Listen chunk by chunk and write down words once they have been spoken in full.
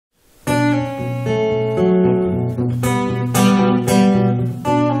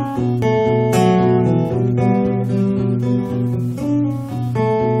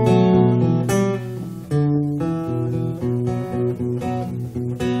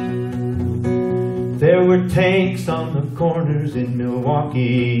were tanks on the corners in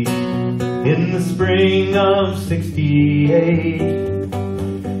Milwaukee in the spring of '68.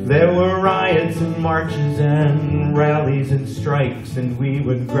 There were riots and marches and rallies and strikes, and we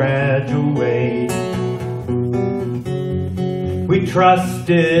would graduate. We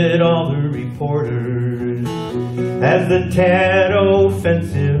trusted all the reporters as the Tet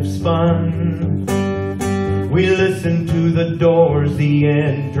offensive spun. We listened to the Doors, the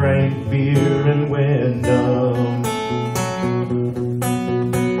End, drank beer and went dumb.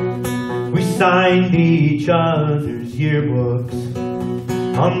 We signed each other's yearbooks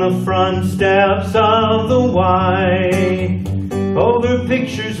on the front steps of the Y. Over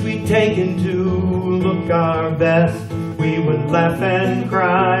pictures we'd taken to look our best, we would laugh and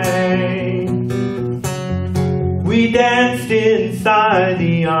cry. We danced inside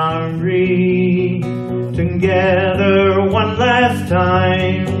the Armory together one last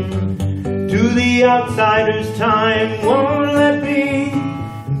time. To the outsiders time won't let me,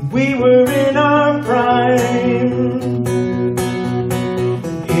 we were in our prime.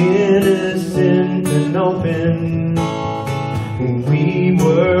 Innocent and open, we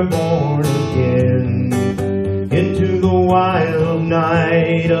were born again into the wild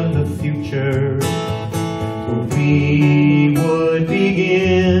night of the future, where we would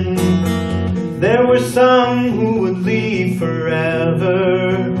begin. There were some who would leave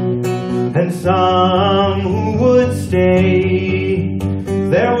forever, and some who would stay.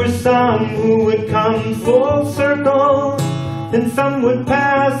 There were some who would come full circle, and some would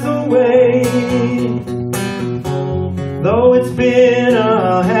pass away. Though it's been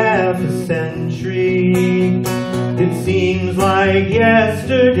a half a century, it seems like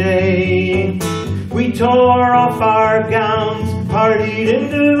yesterday. We tore off our gowns, partied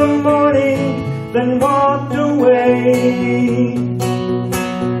into the morning, then walked away.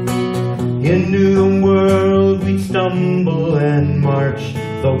 Into the world we'd stumble and march,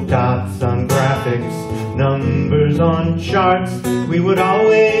 though dots on graphics, numbers on charts, we would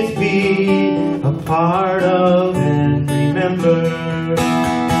always be a part of and remember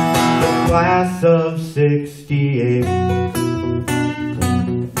the class of '68.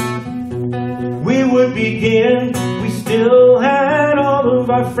 We would begin, we still had all of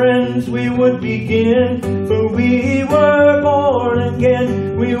our friends. We would begin, for we were born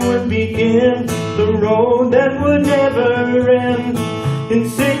again. We would begin the road that would never end in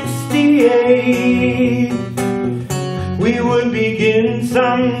 '68. We would begin,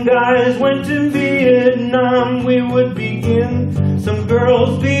 some guys went to Vietnam. We would begin, some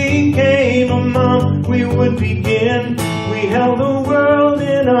girls became a mom. We would begin, we held the world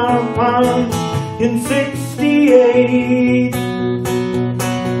in our palms in '68.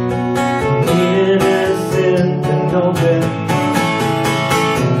 Innocent and open,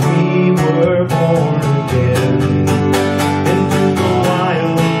 we were born again into the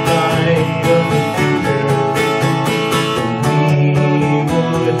wild night of the future. We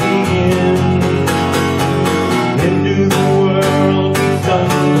would begin into the world we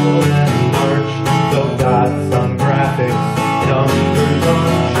stumbled and marched, though dots on graphics, numbers on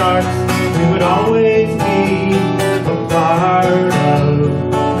charts, we would always be a part of,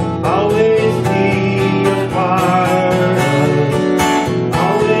 always be a part of,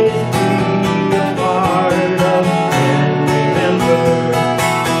 always be a part of, and remember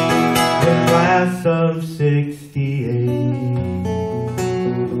the class of '68.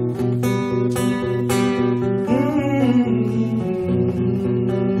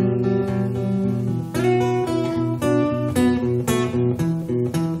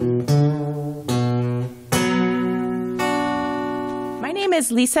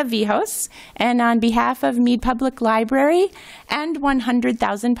 Lisa Vihos, and on behalf of Mead Public Library and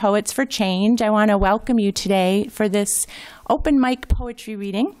 100,000 Poets for Change, I want to welcome you today for this open mic poetry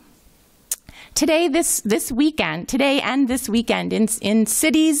reading. Today and this weekend, in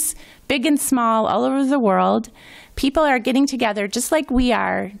cities, big and small, all over the world, people are getting together, just like we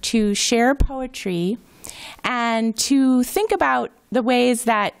are, to share poetry and to think about the ways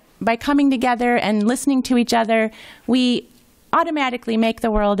that by coming together and listening to each other, we automatically make the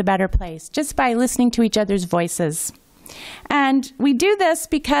world a better place, just by listening to each other's voices. And we do this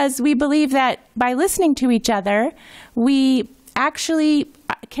because we believe that by listening to each other, we actually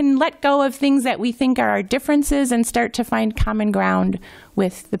can let go of things that we think are our differences and start to find common ground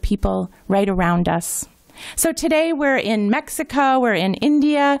with the people right around us. So today we're in Mexico, we're in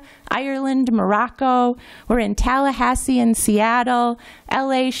India, Ireland, Morocco, we're in Tallahassee and Seattle,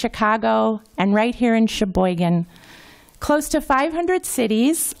 LA, Chicago, and right here in Sheboygan. Close to 500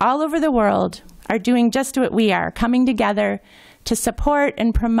 cities all over the world are doing just what we are, coming together to support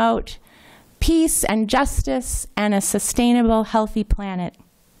and promote peace and justice, and a sustainable, healthy planet.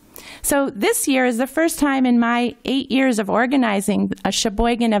 So this year is the first time in my 8 years of organizing a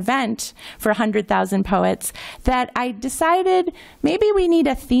Sheboygan event for 100,000 poets that I decided maybe we need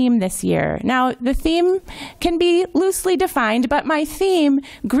a theme this year. Now, the theme can be loosely defined, but my theme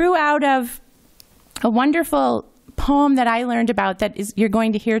grew out of a wonderful poem that I learned about that you're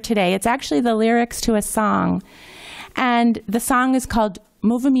going to hear today. It's actually the lyrics to a song, and the song is called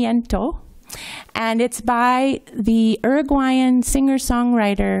Movimiento. And it's by the Uruguayan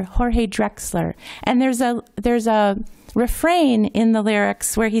singer-songwriter Jorge Drexler. And there's a refrain in the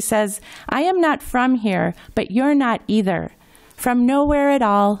lyrics where he says, "I am not from here, but you're not either. From nowhere at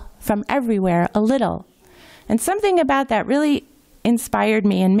all, from everywhere a little." And something about that really inspired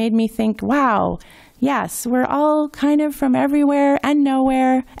me and made me think, wow, yes, we're all kind of from everywhere and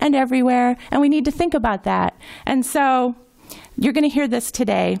nowhere and everywhere, and we need to think about that. And so you're going to hear this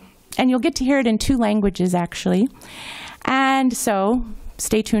today. And you'll get to hear it in 2 languages, actually. And so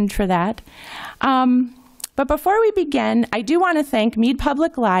stay tuned for that. But before we begin, I do want to thank Mead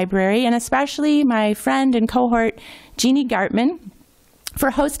Public Library, and especially my friend and cohort, Jeannie Gartman,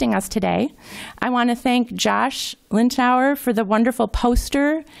 for hosting us today. I want to thank Josh Lintauer for the wonderful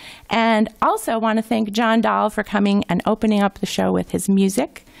poster, and also want to thank John Dahl for coming and opening up the show with his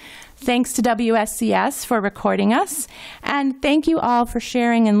music. Thanks to WSCS for recording us, and thank you all for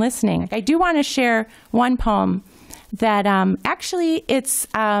sharing and listening. I do want to share one poem that actually it's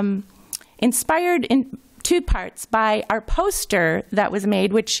inspired in 2 parts by our poster that was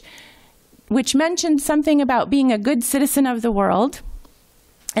made, which mentioned something about being a good citizen of the world,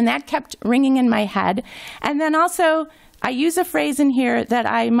 and that kept ringing in my head. And then also, I use a phrase in here that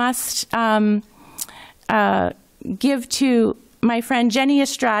I must give to my friend Jenny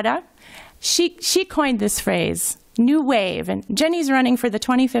Estrada. She coined this phrase, new wave. And Jenny's running for the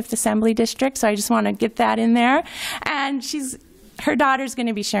 25th Assembly District, so I just want to get that in there. And her daughter's going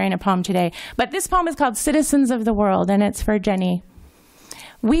to be sharing a poem today. But this poem is called Citizens of the World, and it's for Jenny.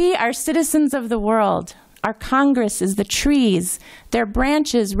 We are citizens of the world. Our Congress is the trees. Their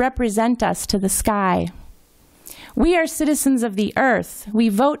branches represent us to the sky. We are citizens of the earth. We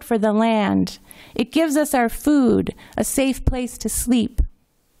vote for the land. It gives us our food, a safe place to sleep.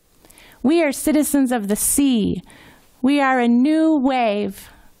 We are citizens of the sea. We are a new wave.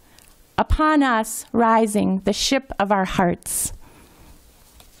 Upon us rising, the ship of our hearts.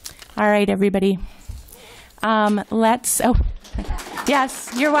 All right, everybody. Yes,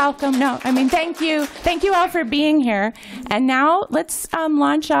 you're welcome. No, I mean, thank you. Thank you all for being here. And now let's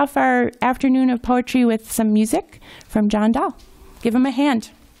launch off our afternoon of poetry with some music from John Dahl. Give him a hand.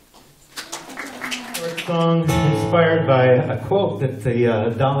 Our song inspired by a quote that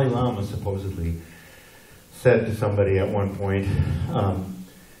the Dalai Lama supposedly said to somebody at one point.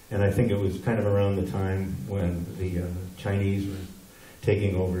 And I think it was kind of around the time when the Chinese were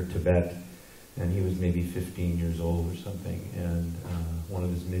taking over Tibet. And he was maybe 15 years old or something, and one of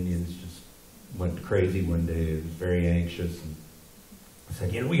his minions just went crazy one day. He was very anxious and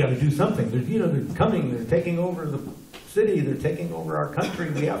said, we got to do something. They're coming. They're taking over the city. They're taking over our country.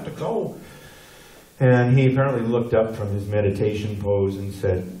 We have to go. And he apparently looked up from his meditation pose and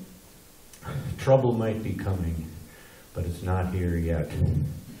said, trouble might be coming, but it's not here yet.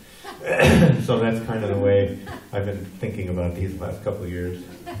 So that's kind of the way I've been thinking about these last couple of years.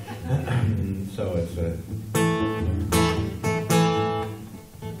 So it's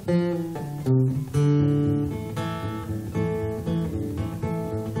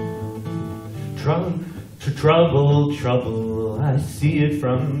trouble, I see it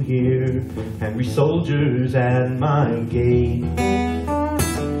from here. Angry soldiers at my gate.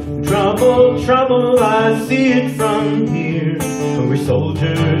 Trouble, I see it from here. Hungry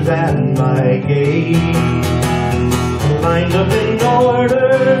soldiers at my gate. Lined up in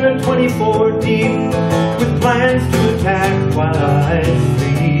order, 24 deep, with plans to attack while I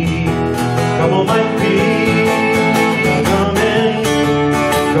sleep. Trouble might be coming.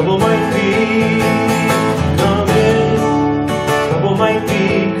 Trouble might be coming. Trouble might be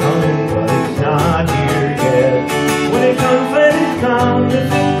coming, but it's not here yet. When it comes, let it come. If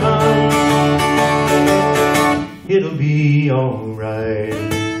it comes, it'll be alright.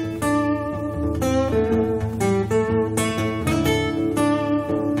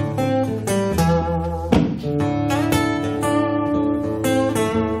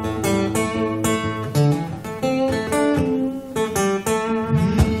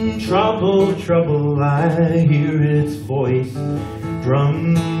 Trouble, I hear its voice.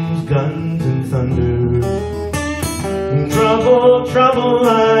 Drums, guns, and thunder. Trouble,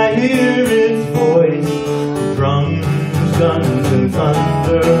 I hear its voice. Drums, guns, and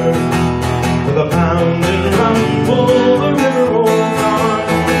thunder.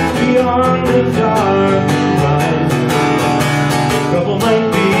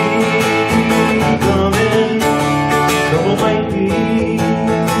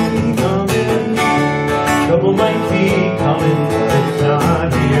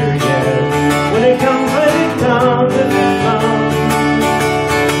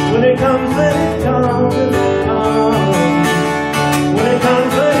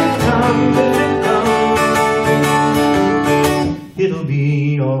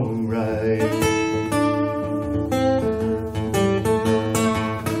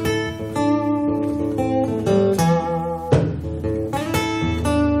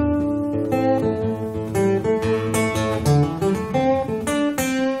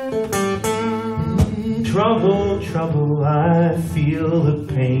 trouble, I feel the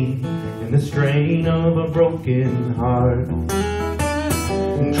pain and the strain of a broken heart.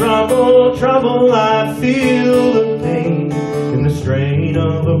 In trouble, trouble, I feel the pain and the strain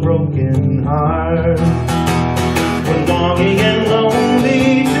of a broken heart. When longing and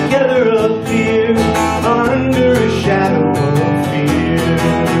lonely together appear under a shadow of fear,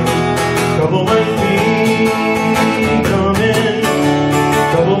 trouble might be coming,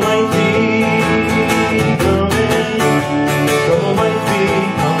 trouble might be coming, trouble might be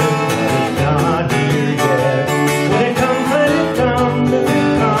coming, but it's not here yet. When it comes, let it come, let it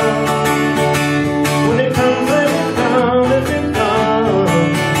come. When it comes, let it come, let it come.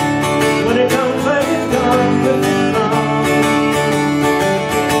 When it comes, let it come, let it come.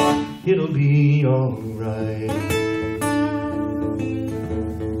 It'll be alright.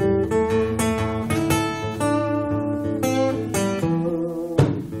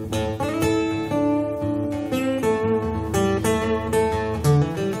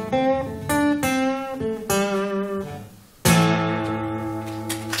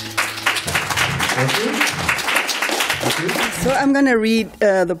 So I'm going to read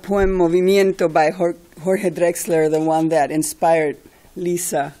the poem Movimiento by Jorge Drexler, the one that inspired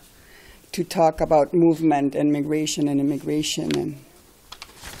Lisa to talk about movement and migration and immigration and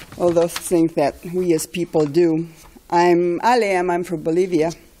all those things that we as people do. I'm Ale, I'm from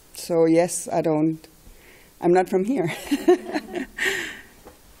Bolivia, so yes, I'm not from here.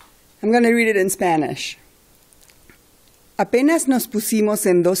 I'm going to read it in Spanish. Apenas nos pusimos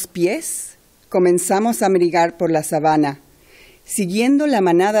en dos pies, comenzamos a migrar por la sabana, siguiendo la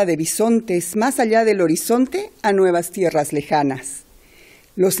manada de bisontes más allá del horizonte a nuevas tierras lejanas.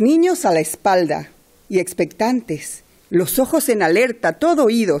 Los niños a la espalda y expectantes, los ojos en alerta, todo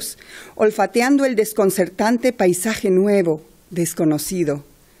oídos, olfateando el desconcertante paisaje nuevo, desconocido.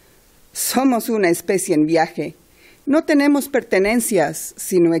 Somos una especie en viaje. No tenemos pertenencias,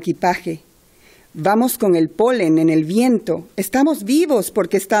 sino equipaje. Vamos con el polen en el viento. Estamos vivos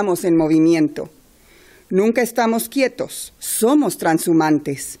porque estamos en movimiento. Nunca estamos quietos. Somos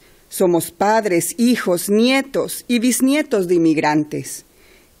transhumantes. Somos padres, hijos, nietos y bisnietos de inmigrantes.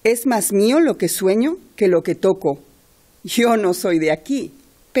 Es más mío lo que sueño que lo que toco. Yo no soy de aquí,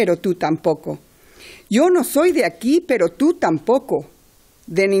 pero tú tampoco. Yo no soy de aquí, pero tú tampoco.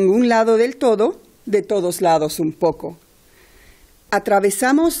 De ningún lado del todo, de todos lados un poco.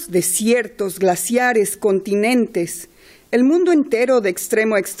 Atravesamos desiertos, glaciares, continentes, el mundo entero de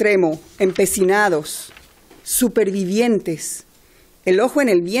extremo a extremo, empecinados, supervivientes, el ojo en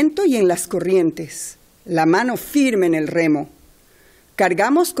el viento y en las corrientes, la mano firme en el remo.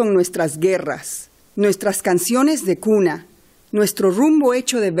 Cargamos con nuestras guerras, nuestras canciones de cuna, nuestro rumbo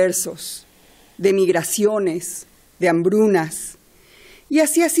hecho de versos, de migraciones, de hambrunas. Y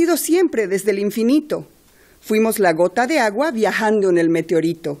así ha sido siempre desde el infinito. Fuimos la gota de agua viajando en el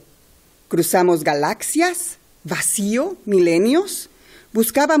meteorito. Cruzamos galaxias, vacío, milenios.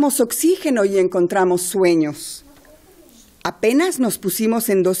 Buscábamos oxígeno y encontramos sueños. Apenas nos pusimos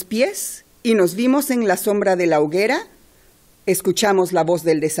en dos pies y nos vimos en la sombra de la hoguera. Escuchamos la voz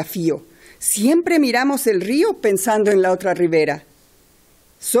del desafío. Siempre miramos el río pensando en la otra ribera.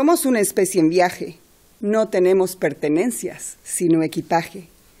 Somos una especie en viaje. No tenemos pertenencias, sino equipaje.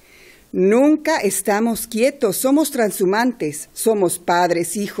 Nunca estamos quietos, somos transhumantes, somos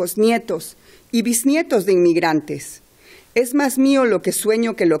padres, hijos, nietos y bisnietos de inmigrantes. Es más mío lo que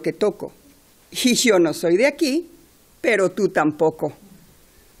sueño que lo que toco. Y yo no soy de aquí, pero tú tampoco.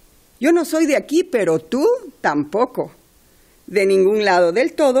 Yo no soy de aquí, pero tú tampoco. De ningún lado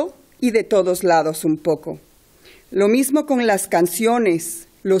del todo y de todos lados un poco. Lo mismo con las canciones,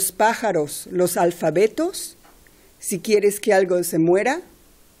 los pájaros, los alfabetos. Si quieres que algo se muera,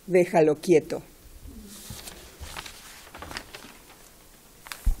 déjalo quieto.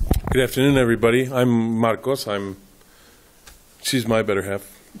 Good afternoon, everybody. I'm Marcos. She's my better half.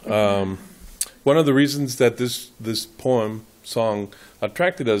 One of the reasons that this poem, song,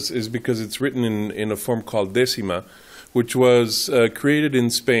 attracted us is because it's written in a form called decima, which was created in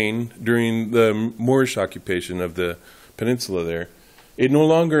Spain during the Moorish occupation of the peninsula there. It no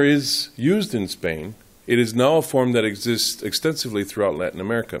longer is used in Spain. It is now a form that exists extensively throughout Latin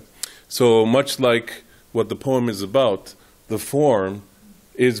America. So much like what the poem is about, the form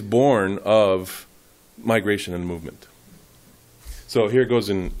is born of migration and movement. So here it goes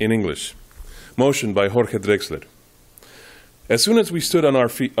in English. Motion by Jorge Drexler. As soon as we stood on our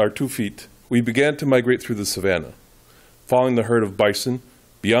 2 feet, we began to migrate through the savannah, following the herd of bison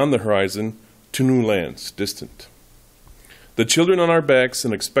beyond the horizon to new lands distant. The children on our backs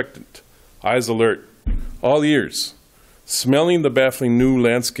and expectant, eyes alert, all ears, smelling the baffling new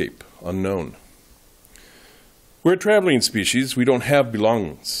landscape unknown. We're a traveling species. We don't have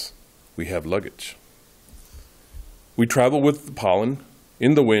belongings. We have luggage. We travel with the pollen,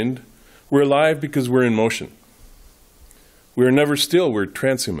 in the wind. We're alive because we're in motion. We are never still. We're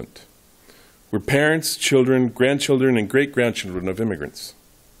transhumant. We're parents, children, grandchildren, and great-grandchildren of immigrants.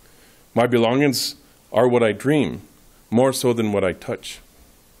 My belongings are what I dream, more so than what I touch.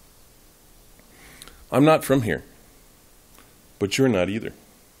 I'm not from here, but you're not either.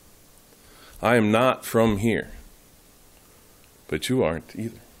 I am not from here, but you aren't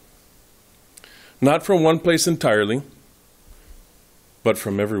either. Not from one place entirely, but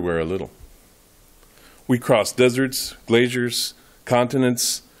from everywhere a little. We cross deserts, glaciers,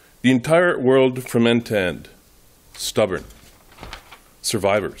 continents, the entire world from end to end. Stubborn.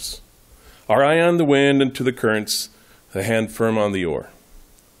 Survivors. Our eye on the wind and to the currents, the hand firm on the oar.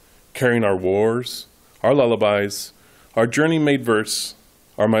 Carrying our wars, our lullabies, our journey made verse,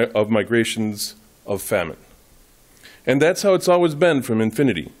 of migrations, of famine. And that's how it's always been from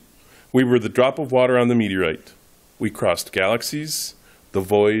infinity. We were the drop of water on the meteorite. We crossed galaxies, the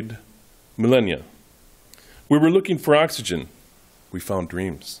void, millennia. We were looking for oxygen. We found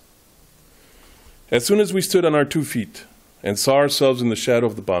dreams. As soon as we stood on our 2 feet and saw ourselves in the shadow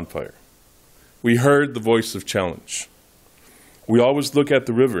of the bonfire, we heard the voice of challenge. We always look at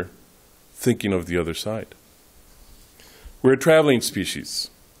the river, thinking of the other side. We're a traveling species.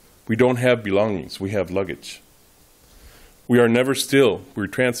 We don't have belongings. We have luggage. We are never still. We're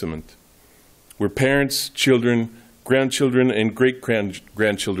transhumant. We're parents, children, grandchildren, and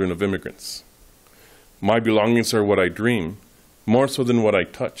great-grandchildren of immigrants. My belongings are what I dream, more so than what I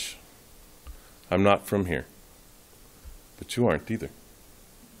touch. I'm not from here, but you aren't either.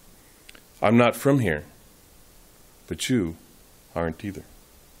 I'm not from here, but you aren't either.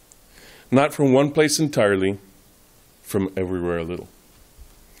 Not from one place entirely, from everywhere a little.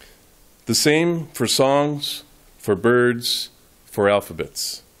 The same for songs, for birds, for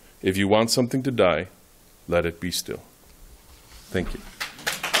alphabets. If you want something to die, let it be still. Thank you.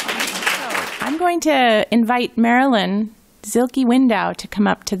 I'm going to invite Marilyn Zilke Window to come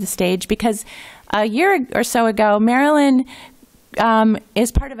up to the stage because a year or so ago, Marilyn,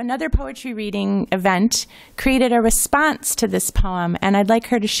 is part of another poetry reading event, created a response to this poem, and I'd like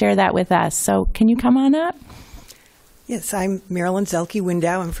her to share that with us. So can you come on up? Yes, I'm Marilyn Zilke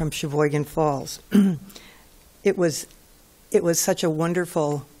Window. I'm from Sheboygan Falls. It was such a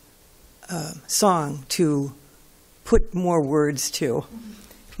wonderful song to put more words to,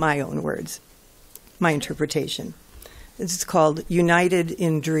 my own words, my interpretation. It's called United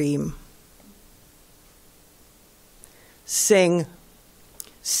in Dream. Sing,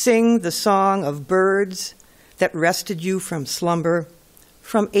 sing the song of birds that rested you from slumber,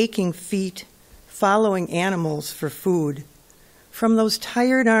 from aching feet, following animals for food, from those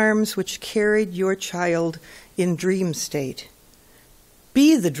tired arms which carried your child in dream state.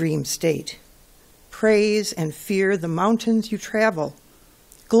 Be the dream state. Praise and fear the mountains you travel.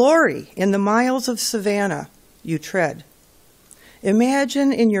 Glory in the miles of savanna you tread.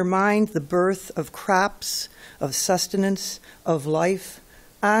 Imagine in your mind the birth of crops, of sustenance, of life,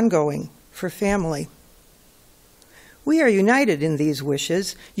 ongoing for family. We are united in these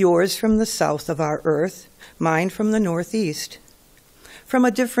wishes, yours from the south of our earth, mine from the northeast. From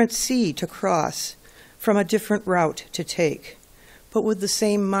a different sea to cross, from a different route to take, but with the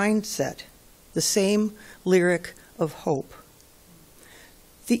same mindset, the same lyric of hope.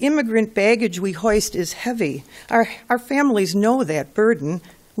 The immigrant baggage we hoist is heavy. Our families know that burden.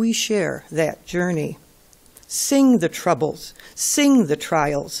 We share that journey. Sing the troubles, sing the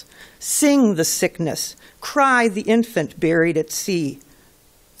trials, sing the sickness, cry the infant buried at sea.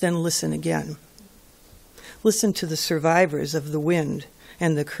 Then listen again. Listen to the survivors of the wind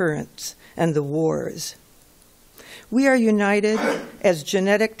and the currents and the wars. We are united as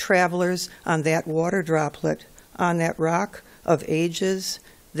genetic travelers on that water droplet, on that rock of ages,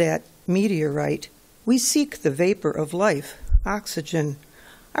 that meteorite. We seek the vapor of life, oxygen.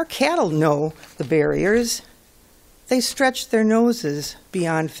 Our cattle know the barriers. They stretch their noses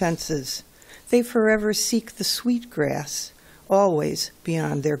beyond fences. They forever seek the sweet grass, always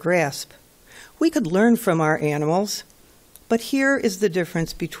beyond their grasp. We could learn from our animals, but here is the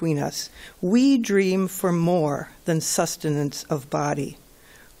difference between us. We dream for more than sustenance of body.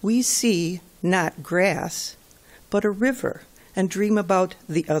 We see not grass, but a river, and dream about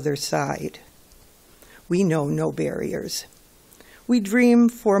the other side. We know no barriers. We dream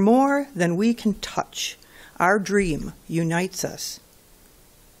for more than we can touch. Our dream unites us.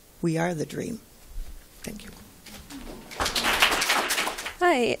 We are the dream. Thank you.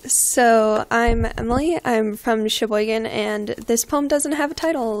 Hi, so I'm Emily. I'm from Sheboygan, and this poem doesn't have a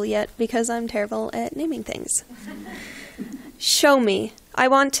title yet because I'm terrible at naming things. Show me. I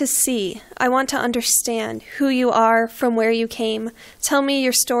want to see. I want to understand who you are, from where you came. Tell me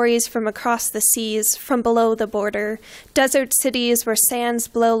your stories from across the seas, from below the border. Desert cities where sands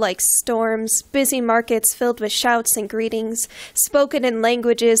blow like storms, busy markets filled with shouts and greetings, spoken in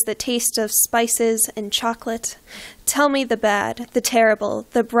languages that taste of spices and chocolate. Tell me the bad, the terrible,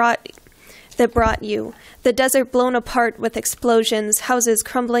 that brought you. The desert blown apart with explosions, houses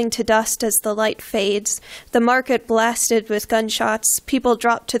crumbling to dust as the light fades, the market blasted with gunshots, people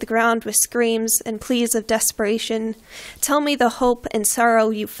dropped to the ground with screams and pleas of desperation. Tell me the hope and sorrow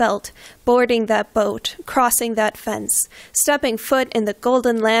you felt, boarding that boat, crossing that fence, stepping foot in the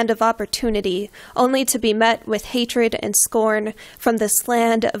golden land of opportunity, only to be met with hatred and scorn from this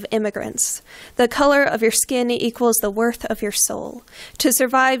land of immigrants. The color of your skin equals the worth of your soul. To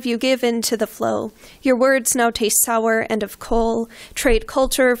survive, you give in to the flow. Your words now taste sour and of coal. Trade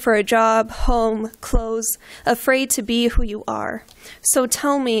culture for a job, home, clothes, afraid to be who you are. So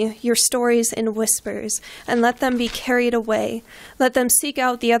tell me your stories in whispers, and let them be carried away. Let them seek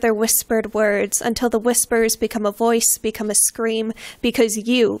out the other whispered words until the whispers become a voice, become a scream, because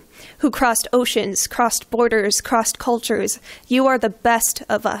you, who crossed oceans, crossed borders, crossed cultures, you are the best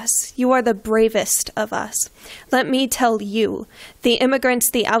of us. You are the bravest of us. Let me tell you, the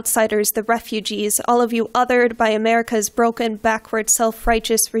immigrants, the outsiders, the refugees, all of you othered by America's broken, backward,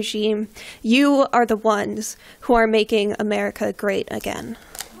 self-righteous regime, you are the ones who are making America great again.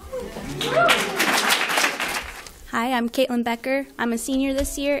 Hi, I'm Caitlin Becker. I'm a senior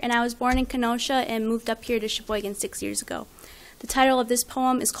this year, and I was born in Kenosha and moved up here to Sheboygan 6 years ago. The title of this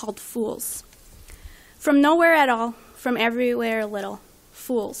poem is called Fools. From nowhere at all, from everywhere a little,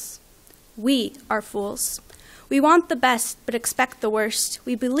 fools. We are fools. We want the best, but expect the worst.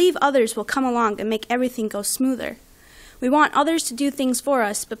 We believe others will come along and make everything go smoother. We want others to do things for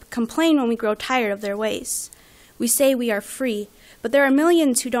us, but complain when we grow tired of their ways. We say we are free, but there are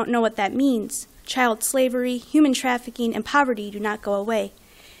millions who don't know what that means. Child slavery, human trafficking, and poverty do not go away.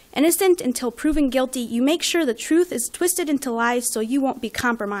 Innocent until proven guilty, you make sure the truth is twisted into lies so you won't be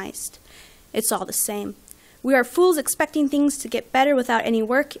compromised. It's all the same. We are fools expecting things to get better without any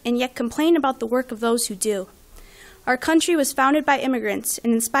work, and yet complain about the work of those who do. Our country was founded by immigrants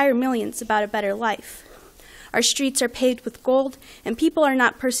and inspired millions about a better life. Our streets are paved with gold, and people are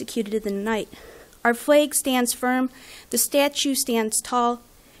not persecuted in the night. Our flag stands firm, the statue stands tall,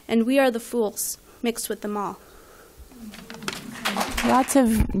 and we are the fools, mixed with them all. Lots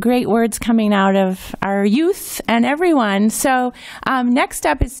of great words coming out of our youth and everyone. So next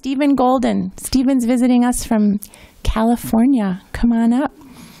up is Stephen Golden. Stephen's visiting us from California. Come on up.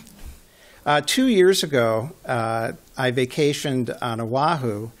 2 years ago, I vacationed on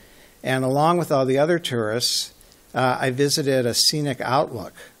Oahu, and along with all the other tourists, I visited a scenic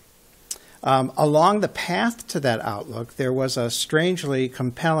outlook. Along the path to that outlook, there was a strangely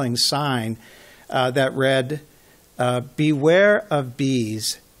compelling sign that read, "Beware of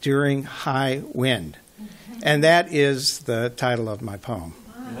bees during high wind." And that is the title of my poem.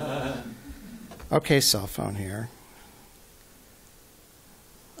 Okay, cell phone here.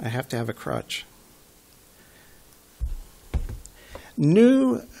 I have to have a crutch.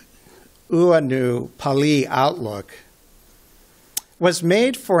 New Uanu Pali Outlook was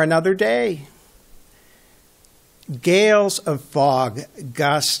made for another day. Gales of fog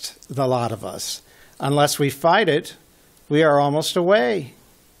gust the lot of us. Unless we fight it, we are almost away.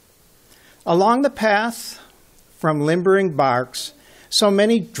 Along the path from limbering barks, so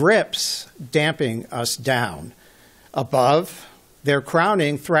many drips damping us down. Above, their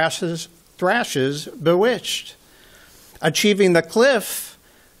crowning thrashes bewitched. Achieving the cliff,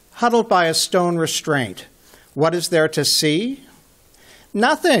 huddled by a stone restraint. What is there to see?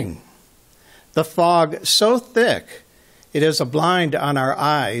 Nothing. The fog so thick, it is a blind on our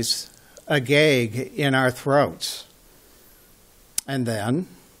eyes, a gag in our throats. And then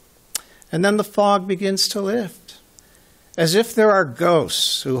the fog begins to lift, as if there are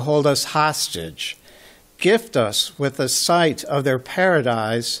ghosts who hold us hostage, gift us with the sight of their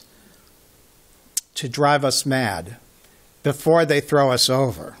paradise to drive us mad before they throw us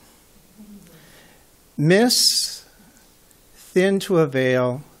over. Mists thin to a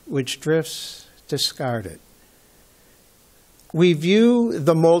veil which drifts discarded. We view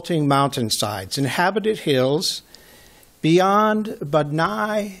the molting mountainsides, inhabited hills, beyond but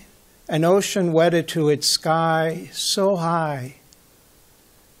nigh, an ocean wedded to its sky so high.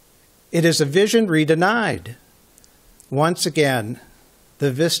 It is a vision redenied. Once again,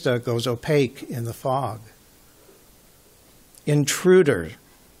 the vista goes opaque in the fog. intruder,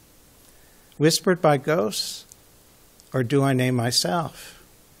 whispered by ghosts, or do I name myself?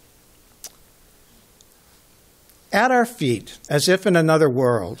 At our feet, as if in another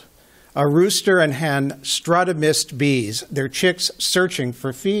world, a rooster and hen strut amidst bees, their chicks searching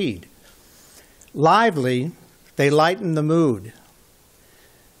for feed. Lively, they lighten the mood,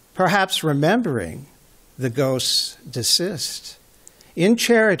 perhaps remembering the ghost's desist. In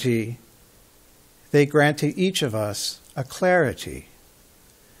charity, they grant to each of us a clarity.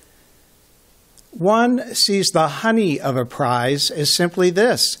 One sees the honey of a prize as simply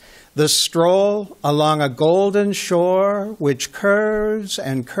this: the stroll along a golden shore which curves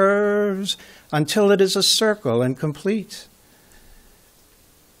and curves until it is a circle and complete.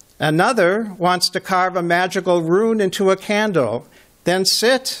 Another wants to carve a magical rune into a candle, then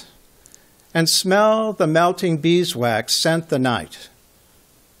sit and smell the melting beeswax scent the night.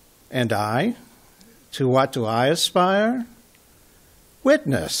 And I, to what do I aspire?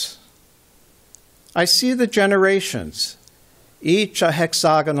 Witness. I see the generations, each a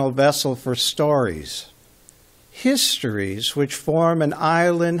hexagonal vessel for stories, histories which form an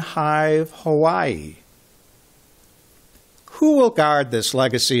island hive Hawaii. Who will guard this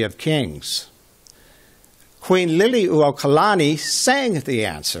legacy of kings? Queen Liliuokalani sang the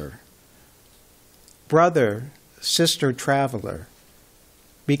answer. Brother, sister traveler,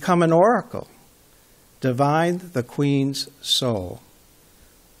 become an oracle, divine the queen's soul.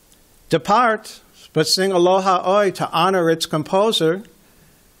 Depart, but sing aloha oi to honor its composer.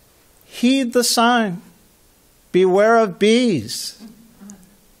 Heed the sign, beware of bees,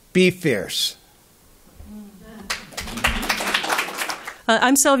 be fierce.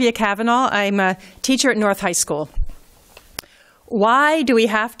 I'm Sylvia Cavanaugh. I'm a teacher at North High School. Why do we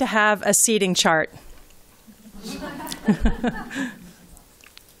have to have a seating chart?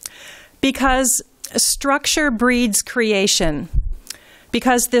 Because structure breeds creation.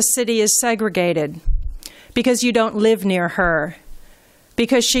 Because this city is segregated. Because you don't live near her.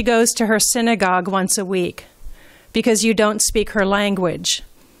 Because she goes to her synagogue once a week. Because you don't speak her language.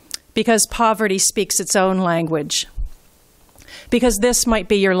 Because poverty speaks its own language. Because this might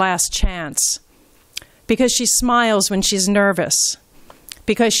be your last chance. Because she smiles when she's nervous.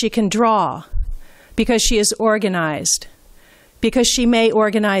 Because she can draw. Because she is organized. Because she may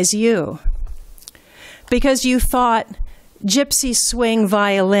organize you. Because you thought gypsy swing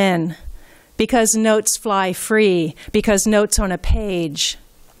violin. Because notes fly free. Because notes on a page.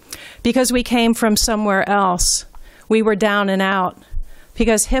 Because we came from somewhere else. We were down and out.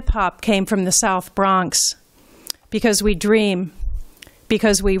 Because hip-hop came from the South Bronx. Because we dream.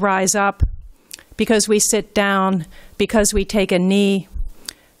 Because we rise up. Because we sit down. Because we take a knee.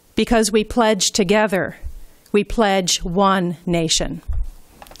 Because we pledge together. We pledge one nation.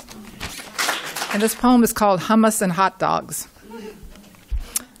 And this poem is called Hummus and Hot Dogs.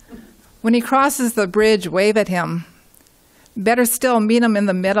 When he crosses the bridge, wave at him. Better still, meet him in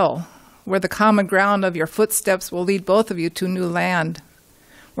the middle, where the common ground of your footsteps will lead both of you to new land,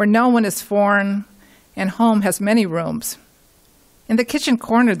 where no one is foreign and home has many rooms. In the kitchen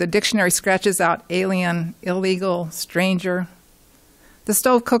corner, the dictionary scratches out alien, illegal, stranger. The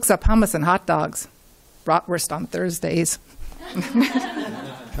stove cooks up hummus and hot dogs, bratwurst on Thursdays.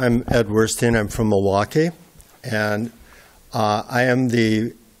 I'm Ed Werstein. I'm from Milwaukee, and I am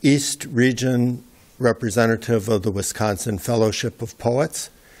the East Region representative of the Wisconsin Fellowship of Poets.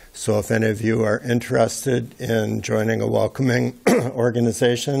 So if any of you are interested in joining a welcoming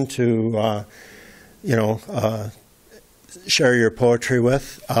organization to, share your poetry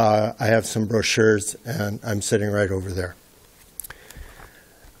with, I have some brochures, and I'm sitting right over there.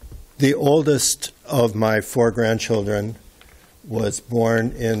 The oldest of my 4 grandchildren was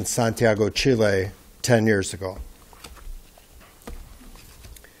born in Santiago, Chile, 10 years ago.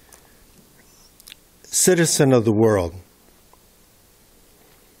 Citizen of the world,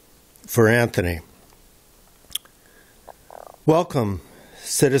 for Anthony. Welcome,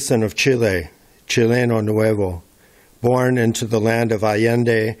 citizen of Chile, Chileno Nuevo, born into the land of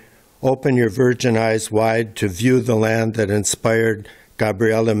Allende. Open your virgin eyes wide to view the land that inspired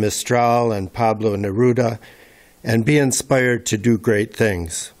Gabriela Mistral and Pablo Neruda, and be inspired to do great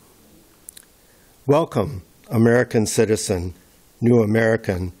things. Welcome, American citizen, new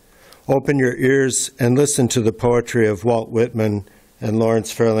American. Open your ears and listen to the poetry of Walt Whitman and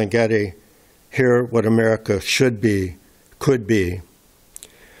Lawrence Ferlinghetti. Hear what America should be, could be.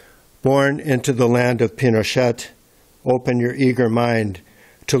 Born into the land of Pinochet, open your eager mind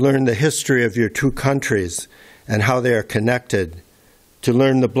to learn the history of your 2 countries and how they are connected, to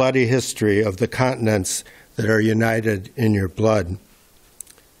learn the bloody history of the continents that are united in your blood.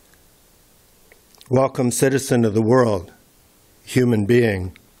 Welcome, citizen of the world, human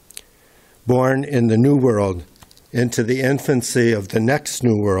being. Born in the new world, into the infancy of the next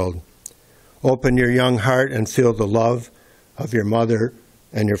new world. Open your young heart and feel the love of your mother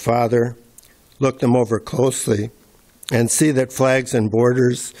and your father. Look them over closely and see that flags and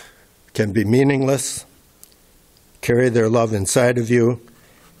borders can be meaningless. Carry their love inside of you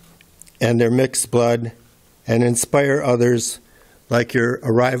and their mixed blood, and inspire others like your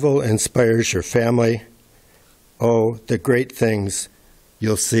arrival inspires your family. Oh, the great things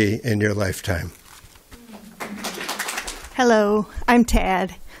you'll see in your lifetime. Hello, I'm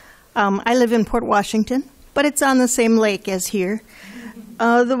Tad. I live in Port Washington, but it's on the same lake as here.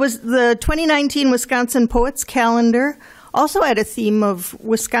 The 2019 Wisconsin Poets Calendar also had a theme of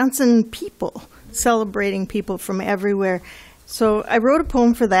Wisconsin people, celebrating people from everywhere. So I wrote a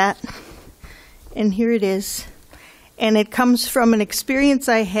poem for that, and here it is. And it comes from an experience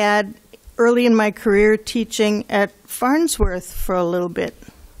I had early in my career teaching at Farnsworth for a little bit.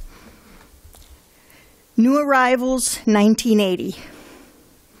 New arrivals, 1980.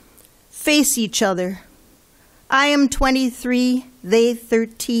 Face each other. I am 23, they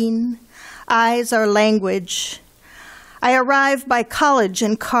 13. Eyes are language. I arrive by college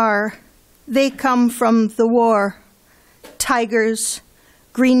and car. They come from the war. Tigers,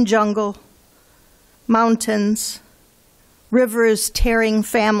 green jungle, mountains, rivers tearing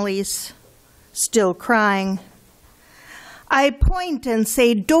families, still crying. I point and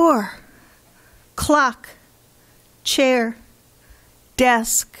say door, clock, chair,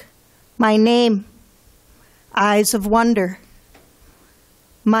 desk, my name, eyes of wonder.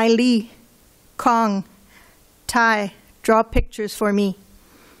 Miley, Kong, Thai, draw pictures for me.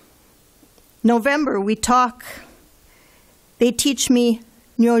 November, we talk. They teach me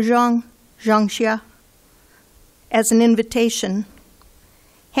Nyozhong, Zhangxia, as an invitation.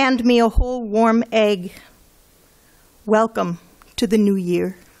 Hand me a whole warm egg. Welcome to the new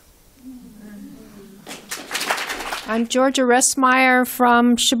year. I'm Georgia Ressmeyer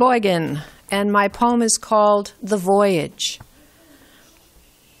from Sheboygan, and my poem is called The Voyage.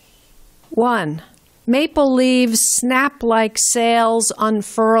 1. Maple leaves snap like sails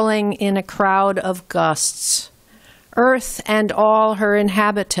unfurling in a crowd of gusts. Earth and all her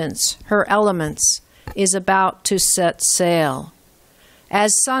inhabitants, her elements, is about to set sail.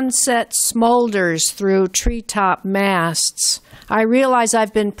 As sunset smolders through treetop masts, I realize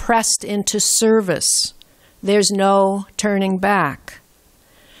I've been pressed into service. There's no turning back.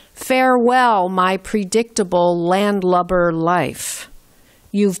 Farewell, my predictable landlubber life.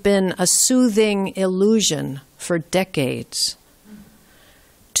 You've been a soothing illusion for decades.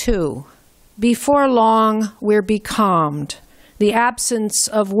 2. Before long, we're becalmed. The absence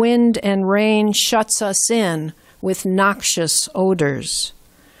of wind and rain shuts us in with noxious odors.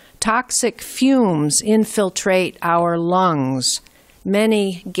 Toxic fumes infiltrate our lungs.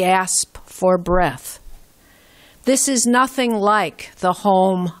 Many gasp for breath. This is nothing like the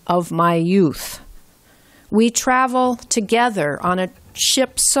home of my youth. We travel together on a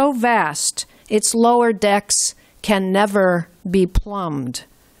ship so vast its lower decks can never be plumbed.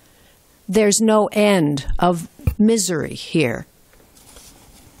 There's no end of misery here.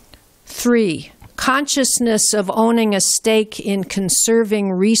 3. Consciousness of owning a stake in conserving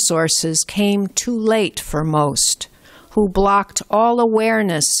resources came too late for most, who blocked all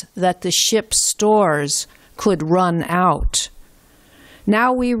awareness that the ship's stores could run out.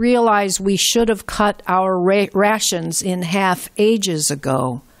 Now we realize we should have cut our rations in half ages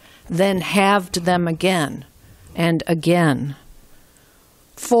ago, then halved them again and again.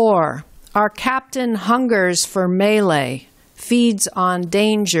 4. Our captain hungers for melee, feeds on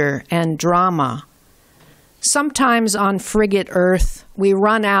danger and drama. Sometimes on frigate Earth, we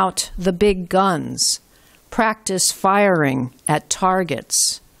run out the big guns, practice firing at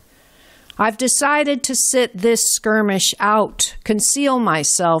targets. I've decided to sit this skirmish out, conceal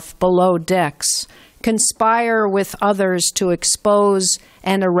myself below decks, conspire with others to expose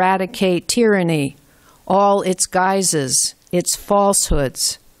and eradicate tyranny, all its guises, its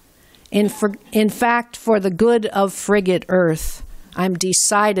falsehoods. In fact, for the good of frigate Earth, I'm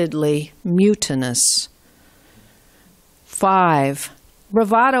decidedly mutinous. 5.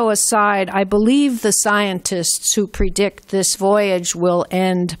 Bravado aside, I believe the scientists who predict this voyage will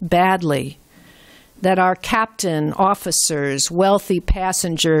end badly, that our captain, officers, wealthy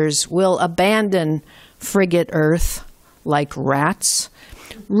passengers will abandon frigate Earth like rats,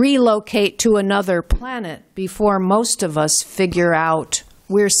 relocate to another planet before most of us figure out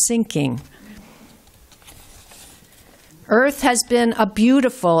we're sinking. Earth has been a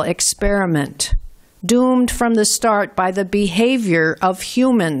beautiful experiment, doomed from the start by the behavior of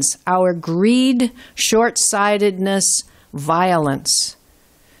humans, our greed, short-sightedness, violence.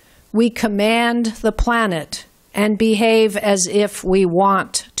 We command the planet and behave as if we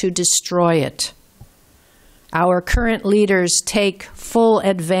want to destroy it. Our current leaders take full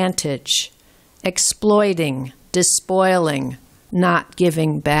advantage, exploiting, despoiling, not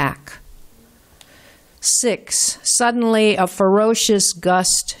giving back. 6, suddenly a ferocious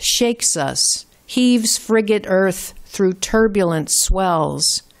gust shakes us, heaves frigate Earth through turbulent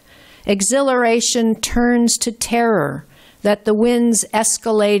swells. Exhilaration turns to terror that the wind's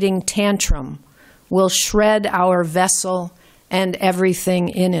escalating tantrum will shred our vessel and everything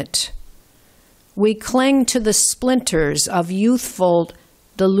in it. We cling to the splinters of youthful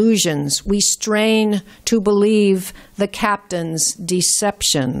delusions. We strain to believe the captain's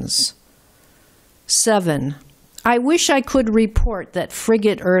deceptions. 7, I wish I could report that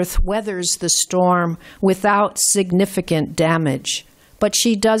frigate Earth weathers the storm without significant damage, but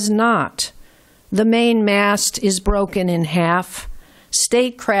she does not. The main mast is broken in half.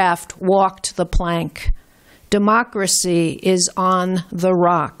 Statecraft walked the plank. Democracy is on the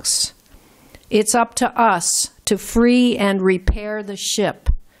rocks. It's up to us to free and repair the ship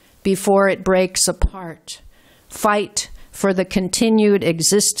before it breaks apart. Fight for the continued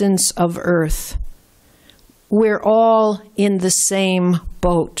existence of Earth. We're all in the same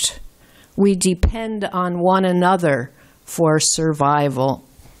boat. We depend on one another for survival.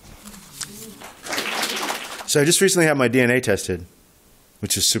 So I just recently had my DNA tested,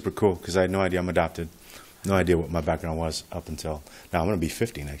 which is super cool because I had no idea I'm adopted. No idea what my background was up until now. I'm going to be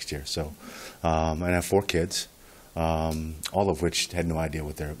 50 next year. So, and I have 4 kids, all of which had no idea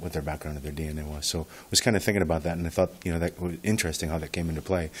what their background of their DNA was. So I was kind of thinking about that, and I thought, that was interesting how that came into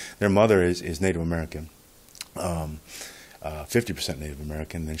play. Their mother is Native American. 50% Native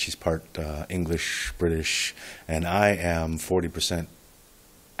American, then she's part English, British, and I am 40%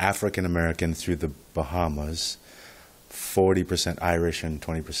 African American through the Bahamas, 40% Irish, and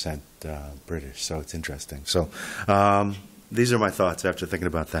 20% British. So it's interesting. So these are my thoughts after thinking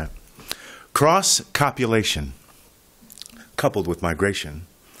about that. Cross-copulation, coupled with migration,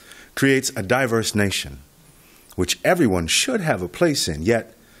 creates a diverse nation, which everyone should have a place in,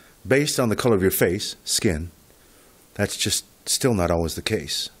 yet, based on the color of your face, skin, that's just still not always the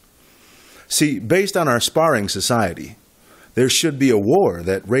case. See, based on our sparring society, there should be a war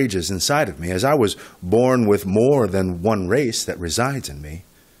that rages inside of me, as I was born with more than one race that resides in me,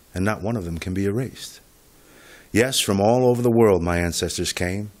 and not one of them can be erased. Yes, from all over the world my ancestors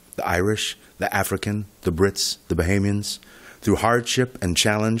came, the Irish, the African, the Brits, the Bahamians, through hardship and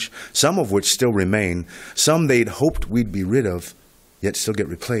challenge, some of which still remain, some they'd hoped we'd be rid of, yet still get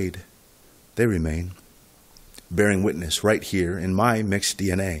replayed. They remain, bearing witness right here in my mixed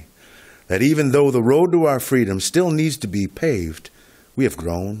DNA, that even though the road to our freedom still needs to be paved, we have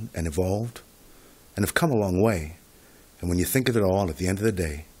grown and evolved and have come a long way. And when you think of it all, at the end of the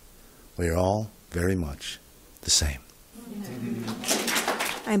day, we are all very much the same.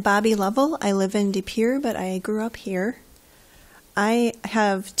 I'm Bobby Lovell. I live in De Pere, but I grew up here. I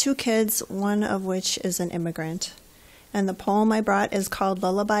have 2 kids, one of which is an immigrant. And the poem I brought is called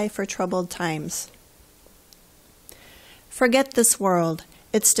Lullaby for Troubled Times. Forget this world,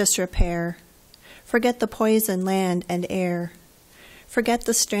 its disrepair. Forget the poison land and air. Forget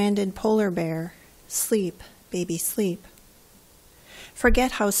the stranded polar bear. Sleep, baby, sleep.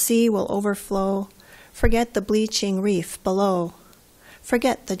 Forget how sea will overflow. Forget the bleaching reef below.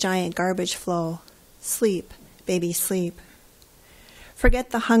 Forget the giant garbage flow. Sleep, baby, sleep.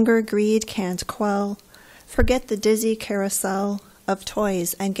 Forget the hunger greed can't quell. Forget the dizzy carousel of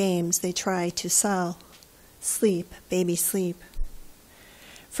toys and games they try to sell. Sleep, baby, sleep.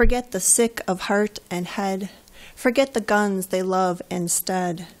 Forget the sick of heart and head. Forget the guns they love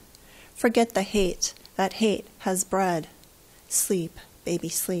instead. Forget the hate that hate has bred. Sleep, baby,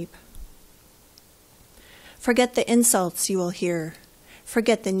 sleep. Forget the insults you will hear.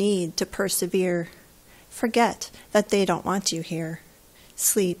 Forget the need to persevere. Forget that they don't want you here.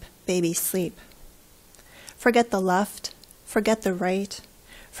 Sleep, baby, sleep. Forget the left. Forget the right.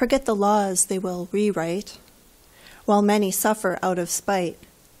 Forget the laws they will rewrite. While many suffer out of spite.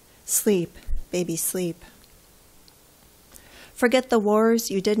 Sleep, baby, sleep. Forget the wars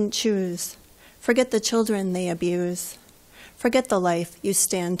you didn't choose. Forget the children they abuse. Forget the life you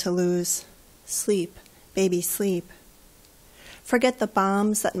stand to lose. Sleep, baby, sleep. Forget the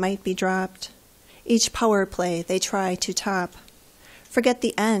bombs that might be dropped. Each power play they try to top. Forget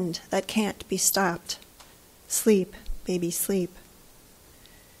the end that can't be stopped. Sleep, baby, sleep.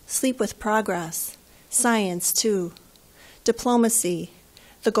 Sleep with progress, science too, diplomacy,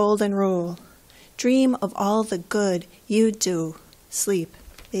 the golden rule. Dream of all the good you do. Sleep,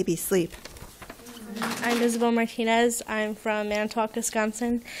 baby, sleep. I'm Isabel Martinez. I'm from Manitowoc,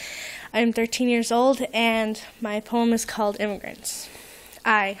 Wisconsin. I'm 13 years old, and my poem is called Immigrants.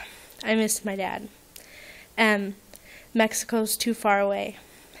 I miss my dad. M, Mexico's too far away.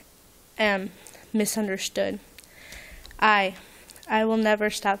 M, misunderstood. I will never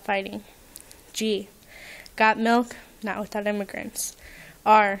stop fighting. G, got milk, not without immigrants.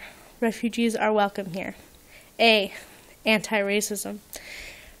 R, refugees are welcome here. A, anti-racism.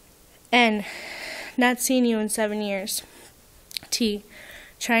 N, not seen you in 7 years. T,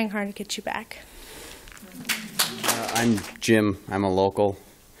 trying hard to get you back. I'm Jim. I'm a local.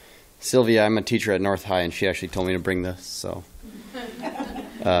 Sylvia, I'm a teacher at North High, and she actually told me to bring this, so.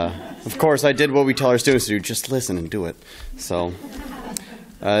 Of course, I did what we tell our students to do, just listen and do it. So,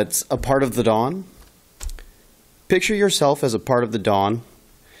 it's a part of the dawn. Picture yourself as a part of the dawn,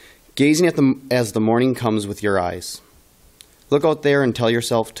 gazing at them as the morning comes with your eyes. Look out there and tell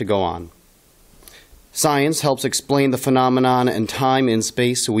yourself to go on. Science helps explain the phenomenon and time and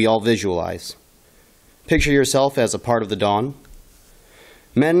space we all visualize. Picture yourself as a part of the dawn.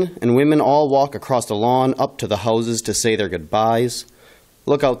 Men and women all walk across the lawn up to the houses to say their goodbyes.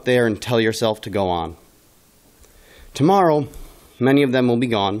 Look out there and tell yourself to go on. Tomorrow, many of them will be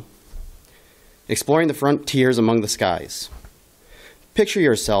gone, exploring the frontiers among the skies. Picture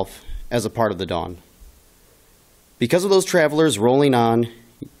yourself as a part of the dawn. Because of those travelers rolling on,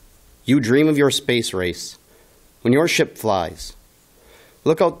 you dream of your space race, when your ship flies.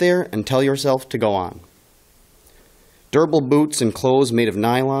 Look out there and tell yourself to go on. Durable boots and clothes made of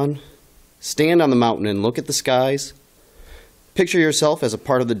nylon. Stand on the mountain and look at the skies. Picture yourself as a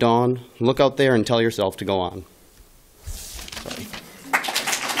part of the dawn. Look out there and tell yourself to go on. Sorry.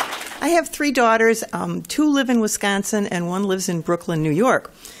 I have 3 daughters. 2 live in Wisconsin and 1 lives in Brooklyn, New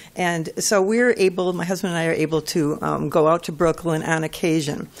York. And so my husband and I are able to go out to Brooklyn on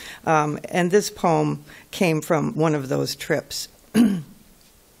occasion. And this poem came from one of those trips.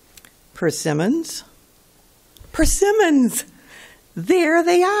 Persimmons. Persimmons! There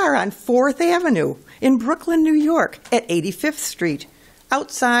they are on 4th Avenue in Brooklyn, New York at 85th Street.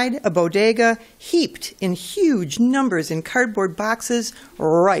 Outside, a bodega heaped in huge numbers in cardboard boxes,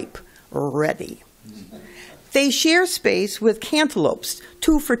 ripe, ready. They share space with cantaloupes,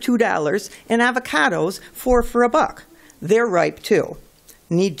 2 for $2, and avocados, 4 for $1. They're ripe too.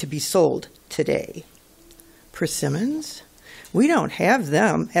 Need to be sold today. Persimmons? We don't have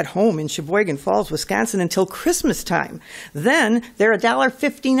them at home in Sheboygan Falls, Wisconsin until Christmas time. Then they're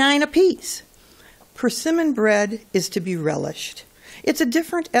 $1.59 a piece. Persimmon bread is to be relished. It's a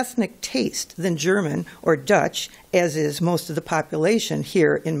different ethnic taste than German or Dutch, as is most of the population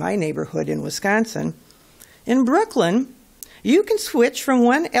here in my neighborhood in Wisconsin. In Brooklyn, you can switch from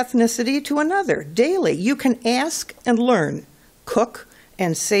one ethnicity to another daily. You can ask and learn, cook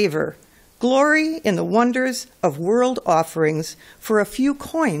and savor, glory in the wonders of world offerings for a few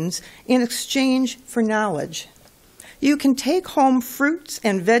coins in exchange for knowledge. You can take home fruits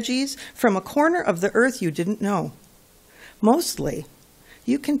and veggies from a corner of the earth you didn't know. Mostly,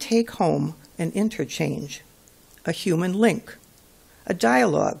 you can take home an interchange, a human link, a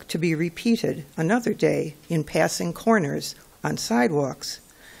dialogue to be repeated another day in passing corners on sidewalks.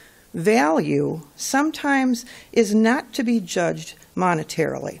 Value sometimes is not to be judged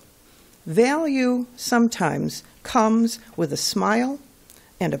monetarily. Value sometimes comes with a smile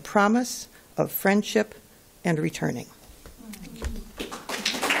and a promise of friendship and returning.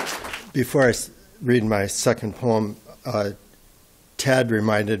 Before I read my second poem, Tad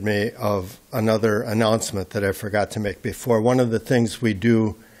reminded me of another announcement that I forgot to make before. One of the things we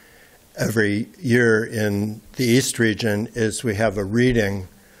do every year in the East region is we have a reading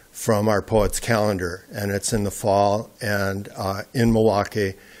from our Poets Calendar, and it's in the fall and in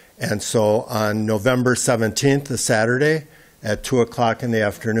Milwaukee. And so on November 17th, a Saturday, at 2 o'clock in the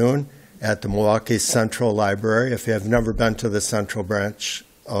afternoon at the Milwaukee Central Library. If you have never been to the Central Branch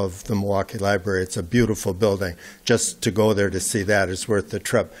of the Milwaukee Library, it's a beautiful building. Just to go there to see that is worth the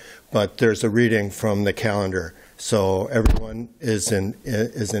trip. But there's a reading from the calendar. So everyone is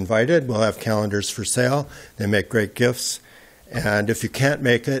invited. We'll have calendars for sale. They make great gifts. And if you can't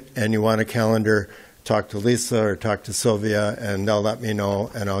make it and you want a calendar, talk to Lisa or talk to Sylvia, and they'll let me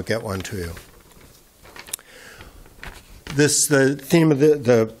know, and I'll get one to you. The theme of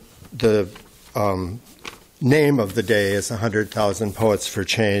the name of the day is 100,000 Poets for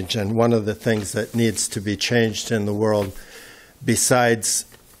Change, and one of the things that needs to be changed in the world, besides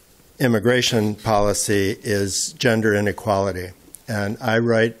immigration policy, is gender inequality. And I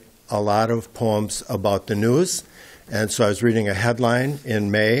write a lot of poems about the news, and so I was reading a headline in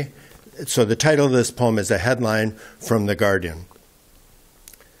May. So the title of this poem is a headline from The Guardian.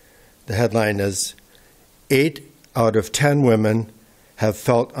 The headline is, 8 out of 10 women have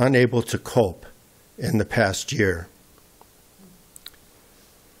felt unable to cope in the past year.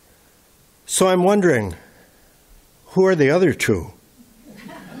 So I'm wondering, who are the other 2?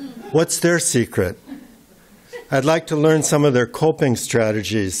 What's their secret? I'd like to learn some of their coping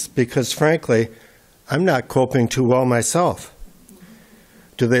strategies because, frankly, I'm not coping too well myself.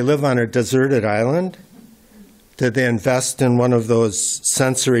 Do they live on a deserted island? Did they invest in one of those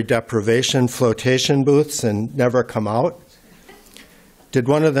sensory deprivation flotation booths and never come out? Did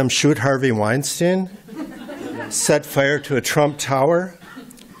one of them shoot Harvey Weinstein? Set fire to a Trump tower?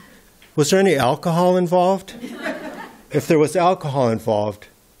 Was there any alcohol involved? If there was alcohol involved,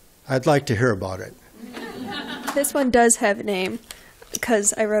 I'd like to hear about it. This one does have a name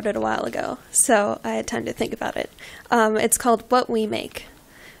because I wrote it a while ago, so I had time to think about it. It's called What We Make.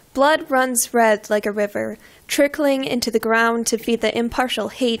 Blood runs red like a river, trickling into the ground to feed the impartial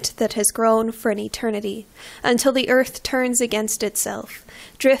hate that has grown for an eternity, until the earth turns against itself,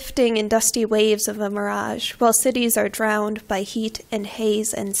 drifting in dusty waves of a mirage, while cities are drowned by heat and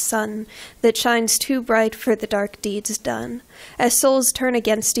haze and sun that shines too bright for the dark deeds done. As souls turn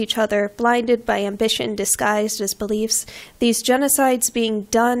against each other, blinded by ambition disguised as beliefs, these genocides being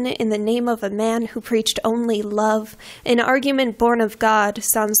done in the name of a man who preached only love, an argument born of God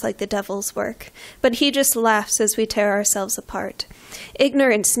sounds like the devil's work, but he just laughs as we tear ourselves apart.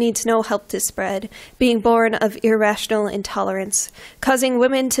 Ignorance needs no help to spread, being born of irrational intolerance, causing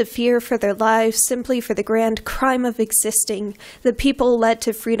women to fear for their lives simply for the grand crime of existing, the people led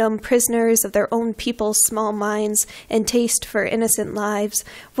to freedom, prisoners of their own people's small minds and taste for innocent lives.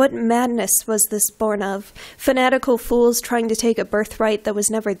 What madness was this born of? Fanatical fools trying to take a birthright that was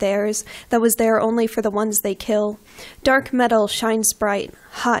never theirs, that was there only for the ones they kill. Dark metal shines bright,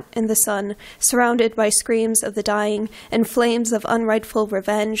 hot in the sun, surrounded by screams of the dying and flames of unrightful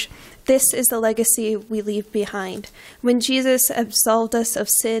revenge. This is the legacy we leave behind. When Jesus absolved us of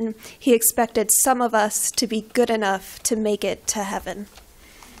sin, he expected some of us to be good enough to make it to heaven.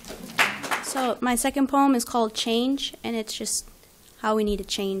 So my second poem is called Change, and it's just how we need to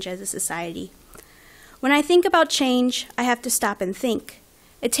change as a society. When I think about change, I have to stop and think.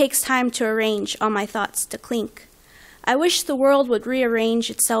 It takes time to arrange all my thoughts to clink. I wish the world would rearrange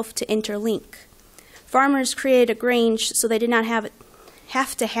itself to interlink. Farmers created a grange so they did not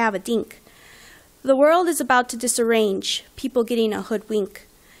have to have a dink. The world is about to disarrange, people getting a hoodwink.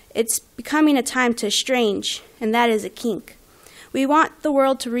 It's becoming a time to estrange, and that is a kink. We want the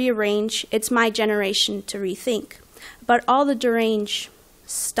world to rearrange, it's my generation to rethink. But all the deranged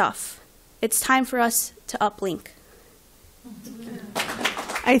stuff, it's time for us to uplink.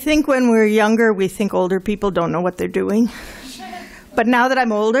 I think when we're younger, we think older people don't know what they're doing. But now that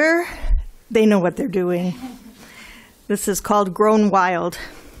I'm older, they know what they're doing. This is called Grown Wild.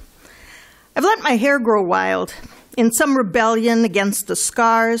 I've let my hair grow wild, in some rebellion against the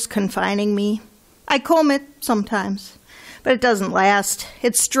scars confining me. I comb it sometimes, but it doesn't last.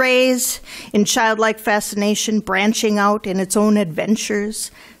 It strays in childlike fascination, branching out in its own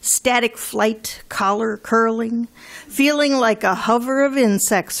adventures, static flight, collar curling, feeling like a hover of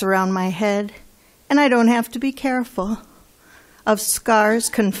insects around my head, and I don't have to be careful. Of scars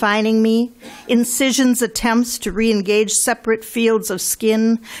confining me, incisions, attempts to re-engage separate fields of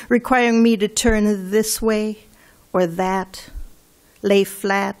skin, requiring me to turn this way or that, lay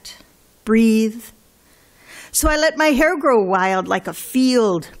flat, breathe. So I let my hair grow wild like a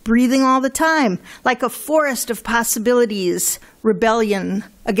field, breathing all the time, like a forest of possibilities, rebellion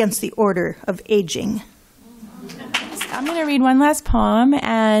against the order of aging. I'm going to read one last poem,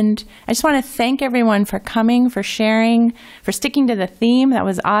 and I just want to thank everyone for coming, for sharing, for sticking to the theme. That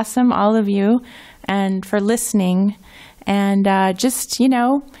was awesome, all of you, and for listening. And just,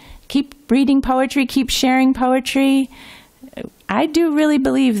 keep reading poetry, keep sharing poetry. I do really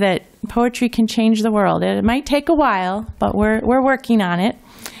believe that poetry can change the world. It might take a while, but we're working on it.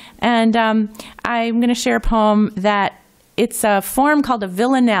 And I'm going to share a poem that it's a form called a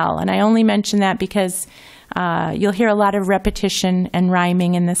villanelle, and I only mention that because you'll hear a lot of repetition and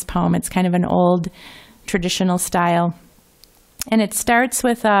rhyming in this poem. It's kind of an old traditional style. And it starts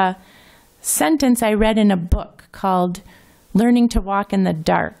with a sentence I read in a book called Learning to Walk in the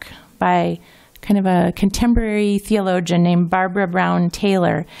Dark by kind of a contemporary theologian named Barbara Brown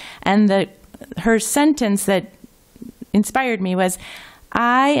Taylor. And her sentence that inspired me was,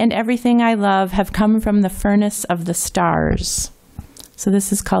 "I and everything I love have come from the furnace of the stars." So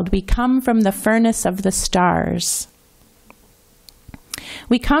this is called We Come from the Furnace of the Stars.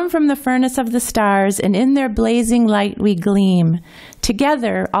 We come from the furnace of the stars, and in their blazing light we gleam.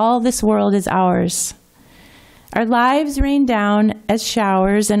 Together, all this world is ours. Our lives rain down as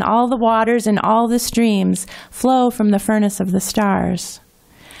showers, and all the waters and all the streams flow from the furnace of the stars.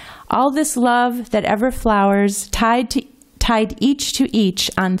 All this love that ever flowers, tied each to each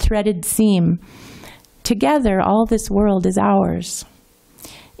on threaded seam. Together, all this world is ours.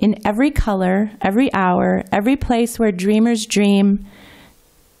 In every color, every hour, every place where dreamers dream,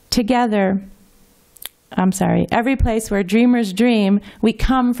 every place where dreamers dream, we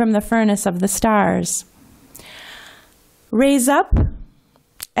come from the furnace of the stars. Raise up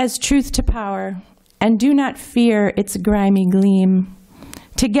as truth to power, and do not fear its grimy gleam.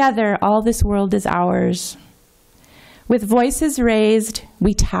 Together, all this world is ours. With voices raised,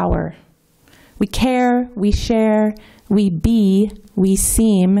 we tower. We care, we share, we be, we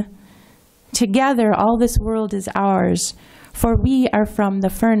seem. Together, all this world is ours, for we are from the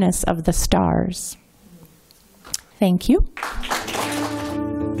furnace of the stars. Thank you.